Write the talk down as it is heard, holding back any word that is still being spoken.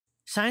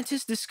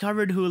Scientists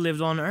discovered who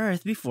lived on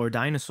Earth before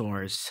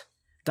dinosaurs.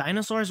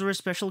 Dinosaurs were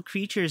special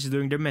creatures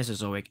during the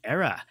Mesozoic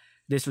era.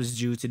 This was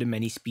due to the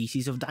many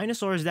species of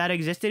dinosaurs that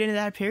existed in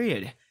that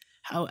period.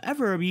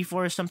 However,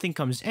 before something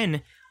comes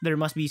in, there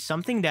must be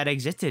something that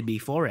existed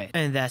before it.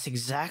 And that's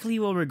exactly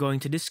what we're going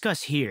to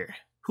discuss here.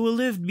 Who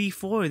lived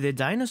before the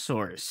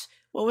dinosaurs?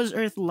 What was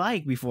Earth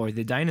like before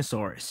the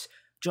dinosaurs?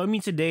 Join me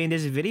today in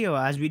this video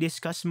as we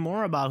discuss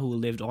more about who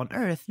lived on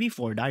Earth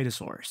before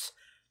dinosaurs.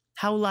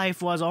 How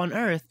life was on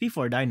Earth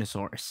before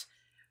dinosaurs.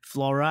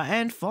 Flora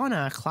and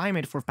fauna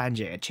climate for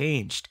Pangaea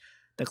changed.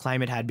 The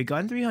climate had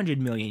begun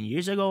 300 million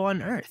years ago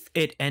on Earth.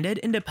 It ended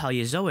in the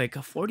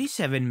Paleozoic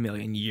 47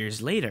 million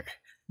years later.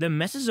 The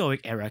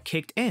Mesozoic era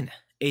kicked in.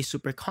 A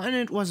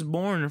supercontinent was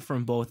born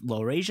from both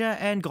Laurasia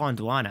and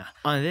Gondwana.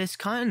 On this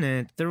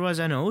continent, there was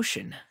an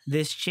ocean.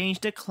 This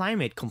changed the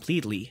climate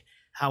completely.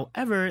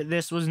 However,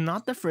 this was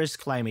not the first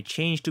climate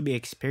change to be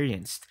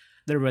experienced.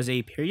 There was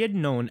a period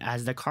known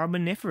as the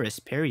Carboniferous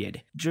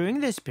period.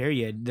 During this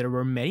period, there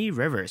were many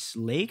rivers,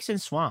 lakes,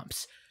 and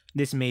swamps.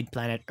 This made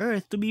planet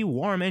Earth to be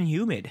warm and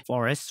humid.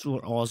 Forests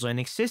were also in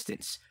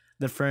existence.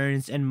 The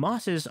ferns and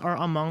mosses are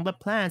among the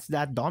plants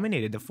that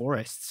dominated the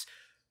forests.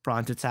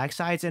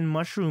 Brontotaxites and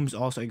mushrooms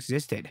also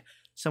existed.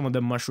 Some of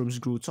the mushrooms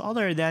grew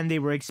taller than they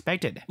were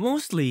expected.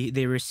 Mostly,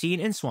 they were seen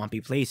in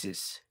swampy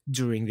places.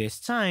 During this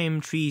time,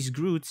 trees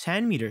grew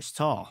 10 meters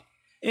tall.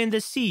 In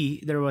the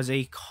sea, there was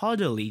a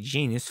caudally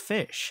genus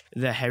fish.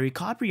 The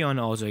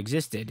Hericoprion also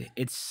existed.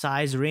 Its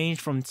size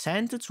ranged from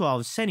 10 to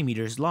 12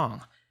 centimeters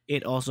long.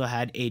 It also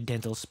had a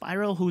dental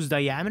spiral whose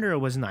diameter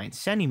was 9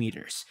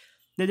 centimeters.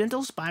 The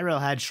dental spiral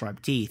had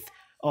sharp teeth.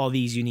 All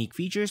these unique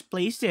features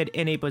placed it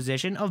in a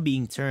position of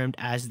being termed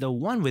as the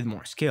one with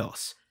more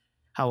skills.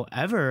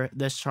 However,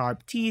 the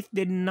sharp teeth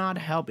did not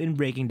help in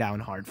breaking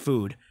down hard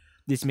food.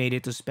 This made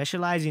it to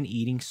specialize in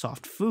eating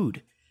soft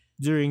food.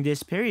 During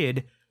this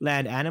period,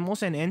 land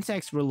animals and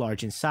insects were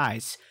large in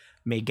size.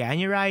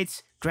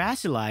 Meganurites,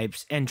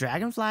 gracilipes, and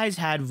dragonflies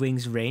had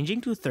wings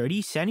ranging to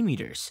 30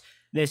 centimeters.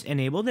 This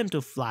enabled them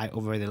to fly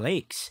over the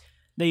lakes.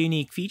 The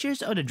unique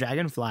features of the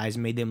dragonflies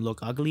made them look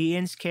ugly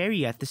and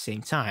scary at the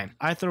same time.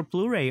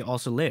 Arthropluerae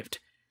also lived.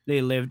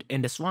 They lived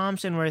in the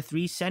swamps and were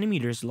 3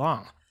 centimeters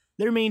long.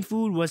 Their main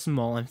food was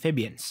small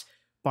amphibians.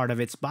 Part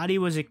of its body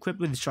was equipped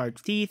with sharp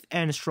teeth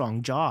and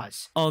strong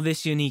jaws. All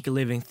this unique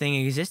living thing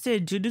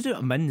existed due to the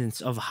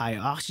abundance of high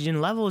oxygen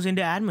levels in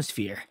the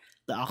atmosphere.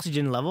 The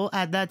oxygen level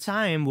at that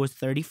time was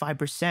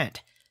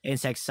 35%.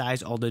 Insect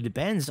size also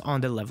depends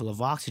on the level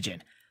of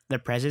oxygen. The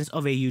presence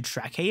of a huge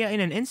trachea in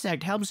an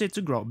insect helps it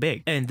to grow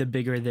big, and the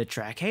bigger the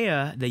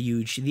trachea, the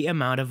huger the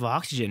amount of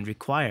oxygen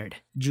required.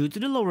 Due to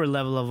the lower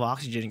level of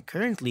oxygen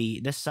currently,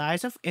 the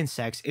size of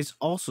insects is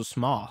also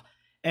small.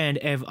 And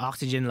if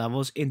oxygen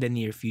levels in the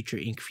near future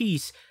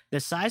increase, the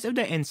size of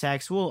the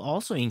insects will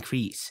also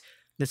increase.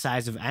 The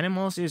size of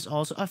animals is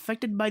also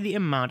affected by the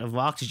amount of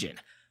oxygen,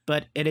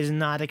 but it is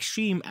not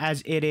extreme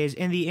as it is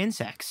in the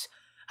insects.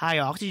 High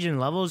oxygen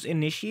levels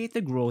initiate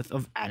the growth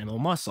of animal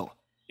muscle.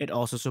 It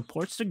also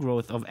supports the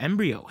growth of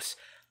embryos.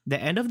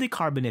 The end of the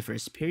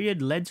Carboniferous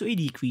period led to a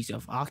decrease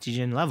of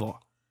oxygen level.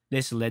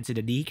 This led to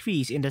the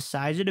decrease in the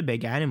size of the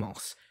big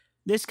animals.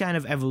 This kind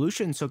of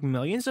evolution took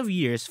millions of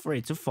years for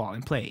it to fall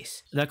in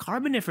place. The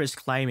Carboniferous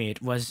climate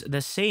was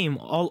the same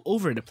all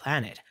over the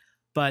planet,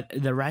 but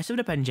the rise of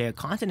the Pangaea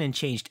continent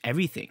changed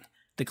everything.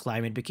 The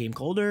climate became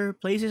colder.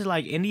 Places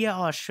like India,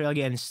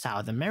 Australia, and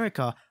South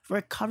America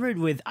were covered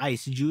with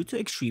ice due to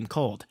extreme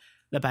cold.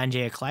 The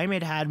Pangaea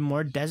climate had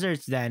more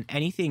deserts than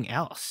anything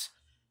else.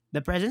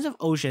 The presence of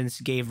oceans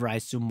gave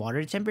rise to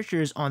moderate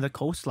temperatures on the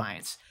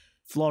coastlines.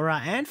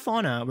 Flora and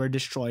fauna were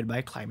destroyed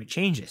by climate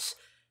changes.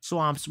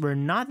 Swamps were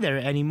not there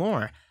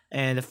anymore,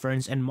 and the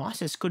ferns and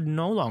mosses could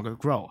no longer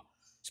grow.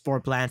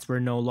 Spore plants were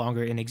no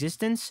longer in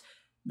existence,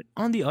 but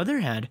on the other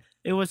hand,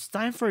 it was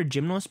time for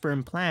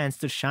gymnosperm plants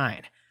to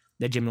shine.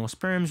 The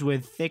gymnosperms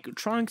with thick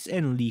trunks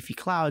and leafy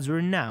clouds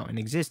were now in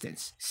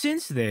existence.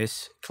 Since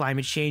this,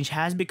 climate change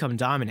has become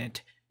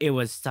dominant. It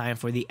was time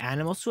for the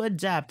animals to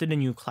adapt to the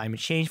new climate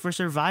change for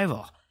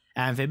survival.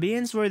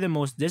 Amphibians were the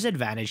most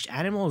disadvantaged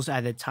animals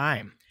at the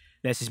time.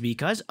 This is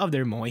because of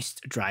their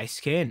moist, dry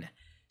skin.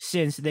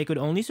 Since they could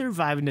only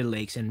survive in the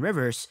lakes and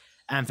rivers,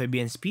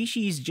 amphibian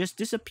species just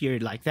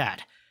disappeared like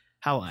that.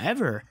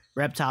 However,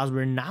 reptiles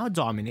were now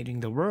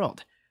dominating the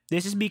world.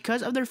 This is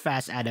because of their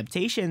fast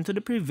adaptation to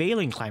the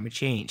prevailing climate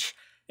change.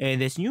 In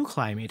this new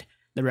climate,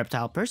 the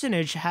reptile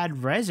percentage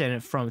had risen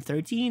from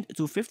 13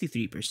 to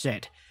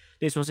 53%.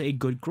 This was a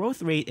good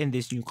growth rate in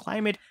this new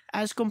climate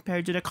as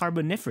compared to the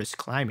Carboniferous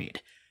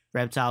climate.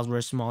 Reptiles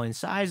were small in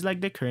size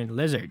like the current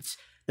lizards.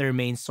 Their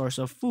main source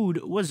of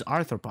food was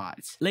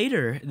arthropods.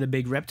 Later, the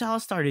big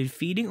reptiles started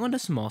feeding on the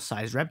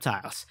small-sized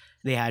reptiles.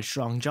 They had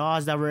strong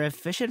jaws that were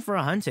efficient for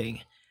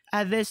hunting.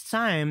 At this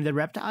time, the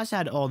reptiles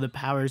had all the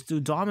powers to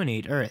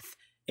dominate Earth.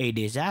 A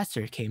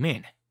disaster came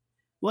in.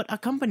 What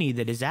accompanied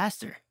the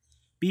disaster?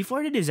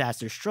 Before the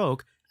disaster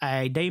struck,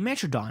 a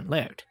Dimetrodon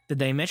lived. The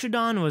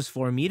Dimetrodon was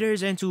 4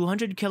 meters and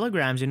 200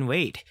 kilograms in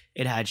weight.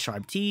 It had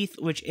sharp teeth,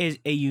 which is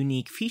a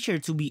unique feature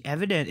to be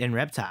evident in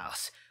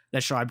reptiles.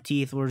 The sharp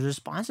teeth were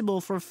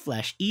responsible for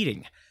flesh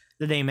eating.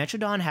 The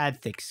Dimetrodon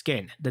had thick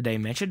skin. The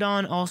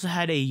Dimetrodon also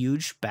had a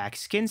huge back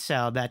skin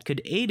cell that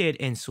could aid it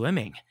in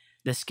swimming.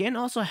 The skin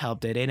also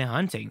helped it in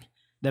hunting.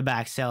 The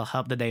back cell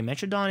helped the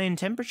Dimetrodon in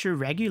temperature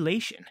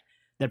regulation.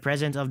 The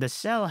presence of the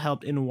cell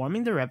helped in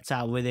warming the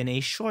reptile within a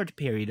short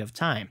period of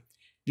time.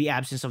 The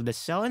absence of the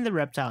cell in the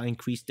reptile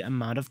increased the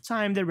amount of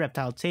time the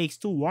reptile takes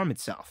to warm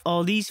itself.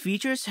 All these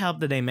features helped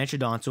the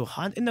Dimetrodon to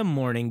hunt in the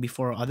morning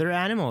before other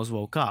animals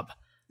woke up.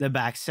 The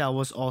back cell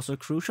was also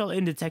crucial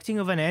in detecting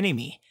of an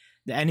enemy.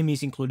 The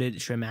enemies included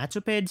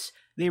trematophids.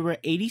 They were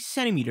 80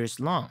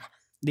 centimeters long.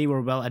 They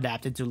were well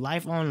adapted to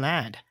life on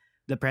land.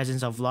 The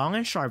presence of long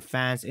and sharp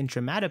fangs in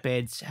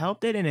trematophids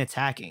helped it in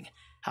attacking.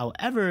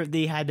 However,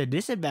 they had the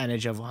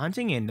disadvantage of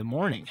hunting in the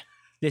morning.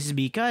 This is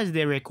because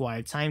they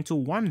required time to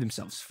warm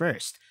themselves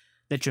first.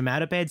 The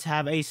trematophids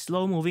have a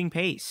slow-moving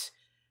pace.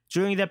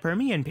 During the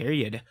Permian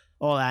period,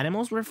 all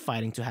animals were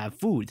fighting to have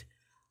food.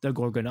 The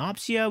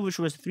Gorgonopsia, which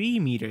was 3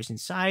 meters in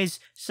size,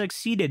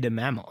 succeeded the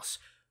mammals.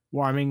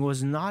 Warming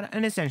was not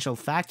an essential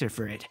factor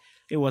for it.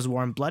 It was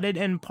warm-blooded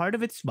and part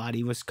of its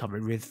body was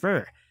covered with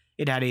fur.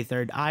 It had a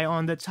third eye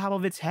on the top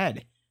of its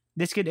head.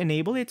 This could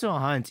enable it to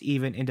hunt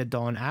even in the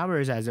dawn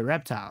hours as the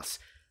reptiles.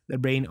 The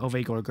brain of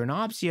a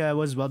Gorgonopsia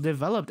was well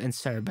developed in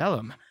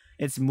cerebellum.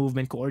 Its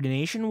movement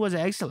coordination was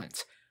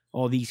excellent.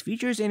 All these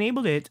features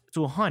enabled it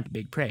to hunt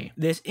big prey.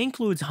 This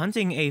includes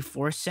hunting a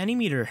 4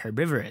 centimeter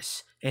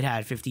herbivorous. It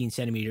had 15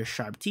 centimeter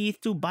sharp teeth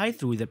to bite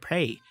through the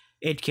prey.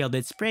 It killed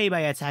its prey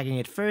by attacking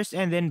it first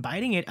and then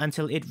biting it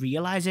until it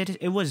realized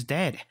it was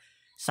dead.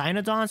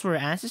 Cynodonts were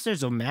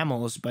ancestors of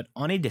mammals but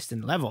on a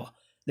distant level.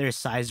 Their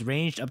size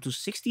ranged up to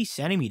 60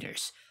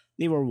 centimeters.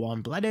 They were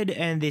warm-blooded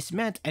and this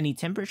meant any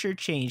temperature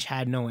change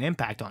had no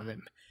impact on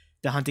them.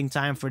 The hunting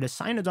time for the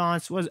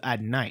Cynodonts was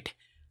at night.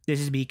 This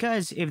is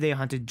because if they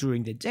hunted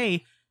during the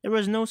day, there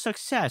was no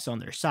success on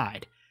their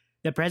side.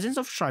 The presence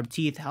of sharp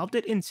teeth helped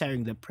it in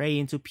tearing the prey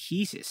into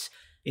pieces.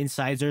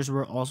 Incisors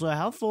were also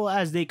helpful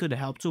as they could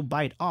help to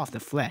bite off the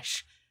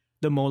flesh.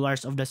 The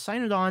molars of the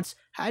Cynodonts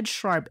had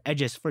sharp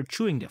edges for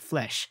chewing the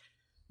flesh.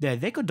 The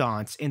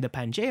Decodonts in the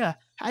Pangea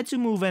had to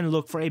move and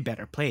look for a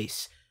better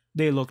place.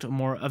 They looked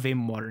more of a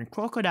modern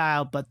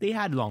crocodile, but they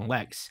had long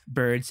legs.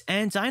 Birds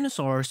and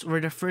dinosaurs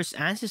were the first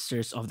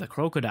ancestors of the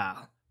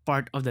crocodile.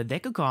 Part of the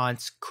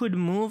Decodonts could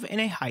move in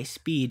a high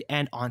speed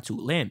and on 2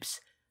 limbs.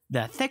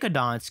 The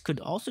Thecodonts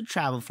could also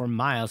travel for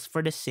miles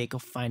for the sake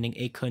of finding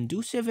a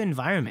conducive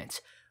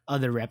environment.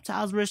 Other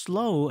reptiles were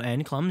slow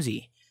and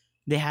clumsy.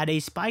 They had a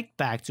spiked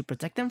back to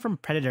protect them from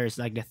predators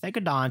like the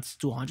Thecodonts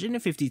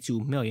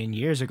 252 million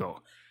years ago.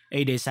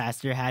 A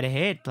disaster had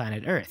hit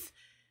planet Earth.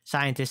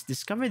 Scientists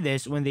discovered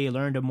this when they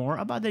learned more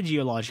about the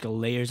geological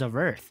layers of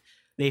Earth.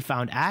 They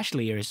found ash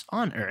layers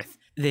on Earth.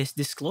 This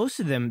disclosed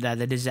to them that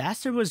the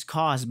disaster was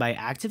caused by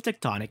active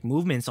tectonic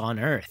movements on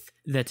Earth.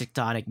 The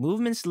tectonic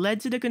movements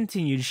led to the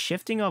continued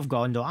shifting of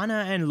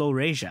Gondwana and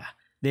Laurasia.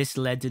 This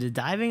led to the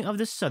diving of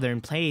the southern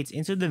plates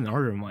into the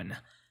northern one.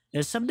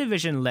 The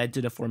subdivision led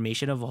to the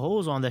formation of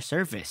holes on the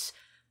surface.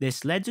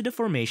 This led to the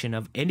formation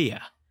of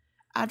India.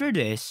 After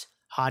this,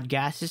 hot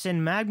gases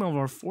and magma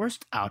were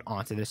forced out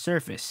onto the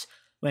surface.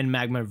 When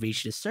magma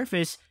reached the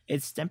surface,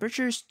 its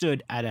temperature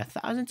stood at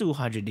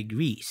 1,200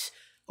 degrees.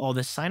 All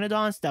the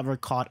Cynodonts that were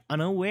caught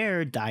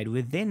unaware died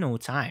within no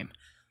time.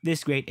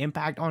 This great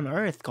impact on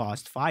Earth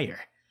caused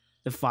fire.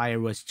 The fire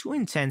was too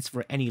intense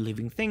for any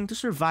living thing to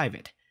survive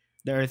it.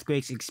 The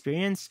earthquakes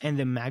experienced and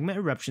the magma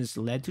eruptions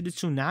led to the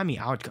tsunami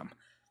outcome.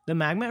 The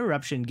magma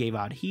eruption gave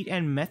out heat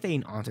and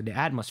methane onto the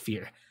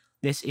atmosphere.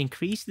 This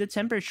increased the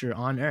temperature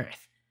on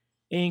Earth.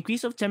 An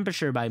increase of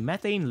temperature by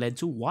methane led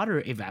to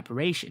water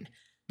evaporation.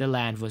 The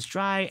land was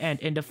dry, and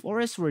in the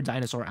forests where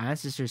dinosaur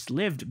ancestors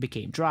lived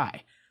became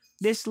dry.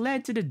 This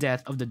led to the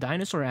death of the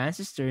dinosaur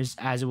ancestors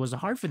as it was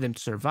hard for them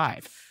to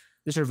survive.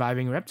 The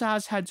surviving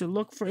reptiles had to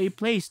look for a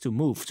place to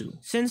move to.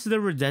 Since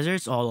there were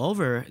deserts all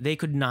over, they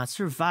could not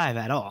survive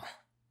at all.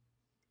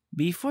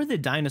 Before the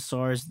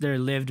dinosaurs, there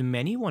lived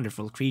many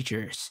wonderful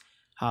creatures.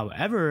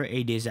 However,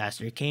 a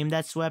disaster came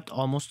that swept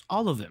almost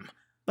all of them,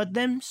 but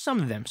then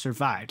some of them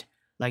survived,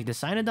 like the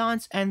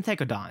Cynodonts and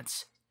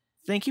Thecodonts.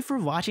 Thank you for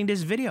watching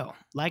this video.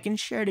 Like and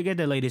share to get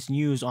the latest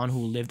news on who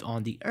lived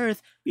on the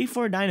Earth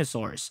before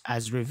dinosaurs,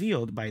 as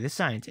revealed by the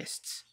scientists.